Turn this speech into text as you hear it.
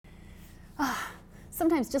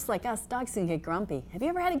Sometimes, just like us, dogs can get grumpy. Have you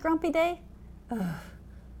ever had a grumpy day? Ugh.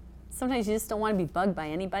 Sometimes you just don't want to be bugged by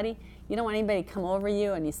anybody. You don't want anybody to come over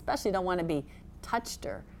you, and you especially don't want to be touched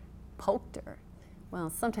or poked or, well,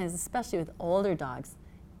 sometimes, especially with older dogs,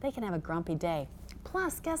 they can have a grumpy day.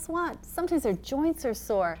 Plus, guess what? Sometimes their joints are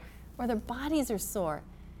sore or their bodies are sore.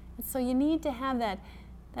 And so you need to have that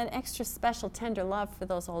extra special tender love for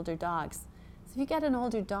those older dogs. So if you get an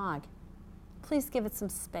older dog, please give it some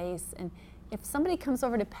space. And if somebody comes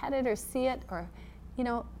over to pet it or see it, or, you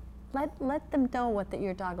know, let them know what that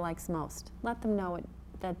your dog likes most. Let them know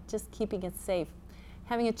that just keeping it safe.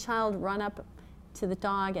 Having a child run up to the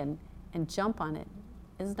dog and jump on it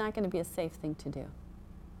is not going to be a safe thing to do.